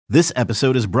This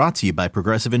episode is brought to you by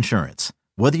Progressive Insurance.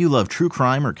 Whether you love true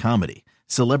crime or comedy,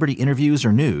 celebrity interviews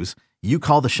or news, you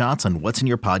call the shots on what's in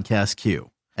your podcast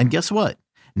queue. And guess what?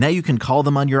 Now you can call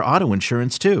them on your auto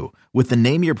insurance too with the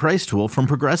Name Your Price tool from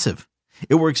Progressive.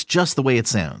 It works just the way it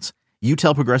sounds. You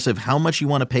tell Progressive how much you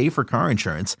want to pay for car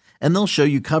insurance, and they'll show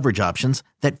you coverage options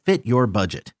that fit your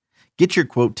budget. Get your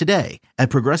quote today at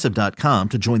Progressive.com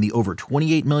to join the over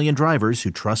 28 million drivers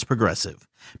who trust Progressive.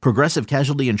 Progressive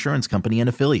Casualty Insurance Company and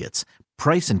Affiliates.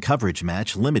 Price and coverage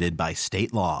match limited by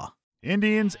state law.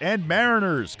 Indians and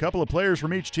Mariners. Couple of players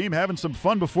from each team having some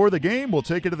fun before the game. We'll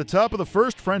take it to the top of the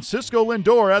first. Francisco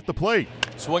Lindor at the plate.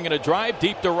 Swinging a drive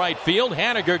deep to right field.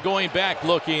 Haniger going back,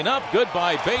 looking up.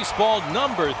 Goodbye baseball,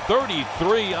 number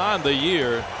 33 on the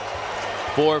year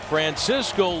for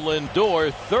Francisco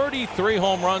Lindor. 33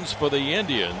 home runs for the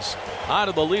Indians out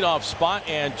of the leadoff spot,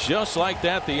 and just like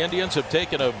that, the Indians have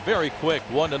taken a very quick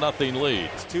 1-0 lead.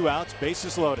 It's 2 outs,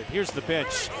 bases loaded. Here's the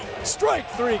pitch. Strike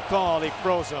 3 called. He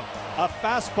froze him. A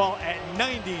fastball at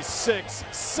 96,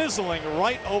 sizzling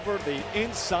right over the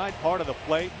inside part of the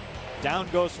plate. Down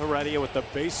goes Heredia with the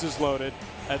bases loaded,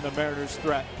 and the Mariners'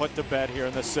 threat put to bed here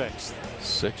in the 6th.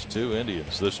 6-2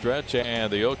 Indians. The stretch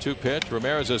and the 0-2 pitch.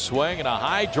 Ramirez a swing and a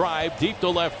high drive deep to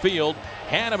left field.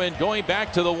 Hanneman going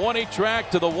back to the 1-8 track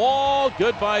to the wall.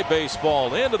 Goodbye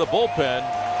baseball. Into the bullpen.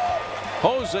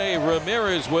 Jose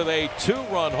Ramirez with a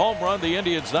 2-run home run. The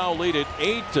Indians now lead it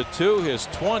 8-2. His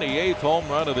 28th home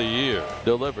run of the year.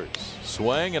 Delivers.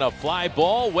 Swing and a fly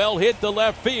ball. Well hit to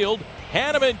left field.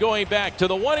 Hanneman going back to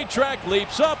the 1-8 track.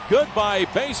 Leaps up. Goodbye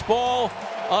baseball.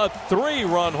 A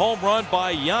 3-run home run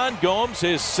by Yan Gomes.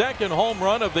 His second home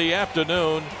run of the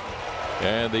afternoon.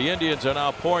 And the Indians are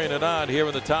now pouring it on here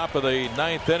in the top of the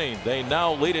 9th inning. They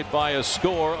now lead it by a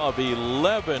score of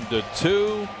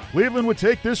 11-2. Cleveland would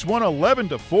take this one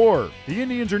 11-4. The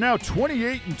Indians are now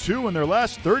 28-2 in their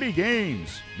last 30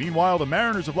 games. Meanwhile, the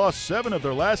Mariners have lost 7 of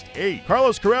their last 8.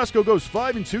 Carlos Carrasco goes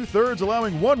 5 2/3,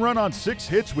 allowing 1 run on 6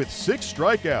 hits with 6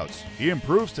 strikeouts. He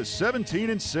improves to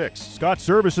 17-6. Scott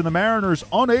Servais and the Mariners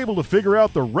unable to figure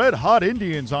out the red-hot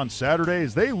Indians on Saturday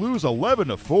as they lose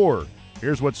 11-4.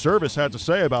 Here's what Servais had to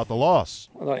say about the loss.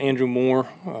 I thought Andrew Moore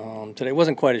today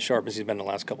wasn't quite as sharp as he's been the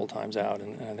last couple of times out,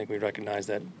 and I think we recognized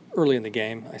that early in the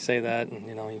game. I say that, and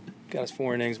he got his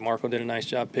 4 innings. Marco did a nice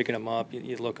job picking him up.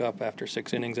 You look up after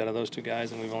 6 innings out of those 2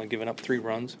 guys, and we've only given up 3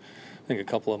 runs. I think a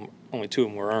couple of them, only 2 of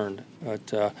them were earned.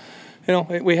 But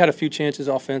we had a few chances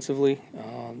offensively.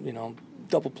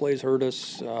 Double plays hurt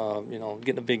us.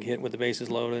 Getting a big hit with the bases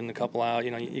loaded and a couple out.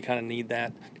 You kind of need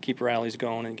that to keep rallies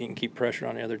going and keep pressure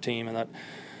on the other team. And that,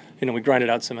 we grinded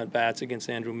out some at bats against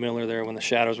Andrew Miller there when the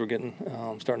shadows were getting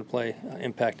starting to play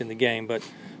impact in the game. But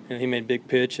he made a big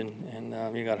pitch and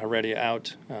you got Heredia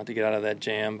out to get out of that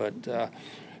jam. But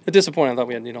disappointing. I thought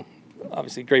we had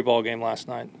obviously great ball game last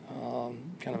night.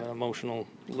 Kind of an emotional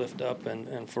lift up,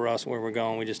 and for us where we're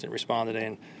going, we just didn't respond today.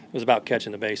 And it was about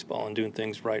catching the baseball and doing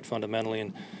things right fundamentally,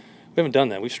 and we haven't done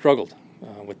that. We've struggled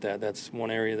with that. That's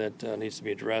one area that needs to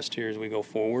be addressed here as we go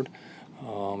forward.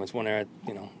 It's one area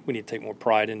we need to take more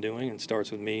pride in doing, and it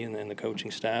starts with me and the coaching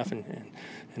staff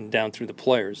and down through the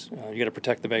players. You got to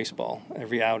protect the baseball.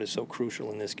 Every out is so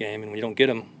crucial in this game, and when you don't get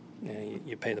them,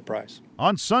 you pay the price.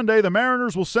 On Sunday, the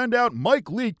Mariners will send out Mike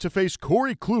Leake to face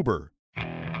Corey Kluber.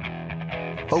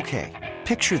 Okay,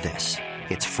 picture this.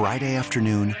 It's Friday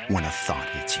afternoon when a thought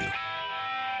hits you.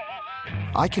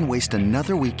 I can waste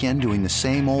another weekend doing the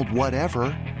same old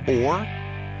whatever, or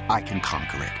I can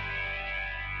conquer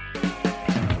it.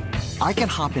 I can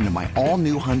hop into my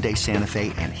all-new Hyundai Santa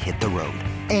Fe and hit the road.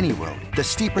 Any road. The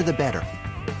steeper, the better.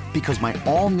 Because my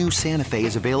all-new Santa Fe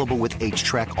is available with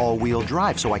H-Track all-wheel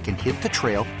drive, so I can hit the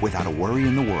trail without a worry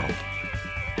in the world.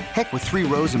 Heck, with 3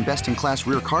 rows and best-in-class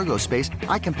rear cargo space,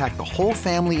 I can pack the whole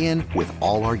family in with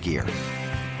all our gear.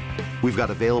 We've got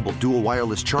available dual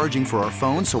wireless charging for our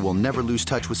phones, so we'll never lose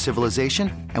touch with civilization,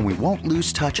 and we won't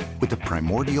lose touch with the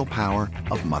primordial power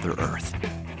of Mother Earth.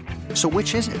 So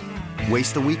which is it?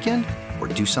 Waste the weekend or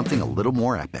do something a little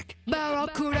more epic?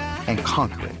 And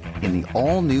conquer it in the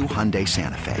all-new Hyundai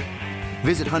Santa Fe.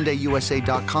 Visit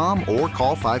HyundaiUSA.com or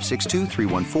call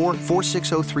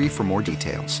 562-314-4603 for more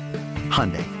details.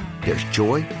 Hyundai, there's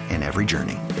joy in every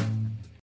journey.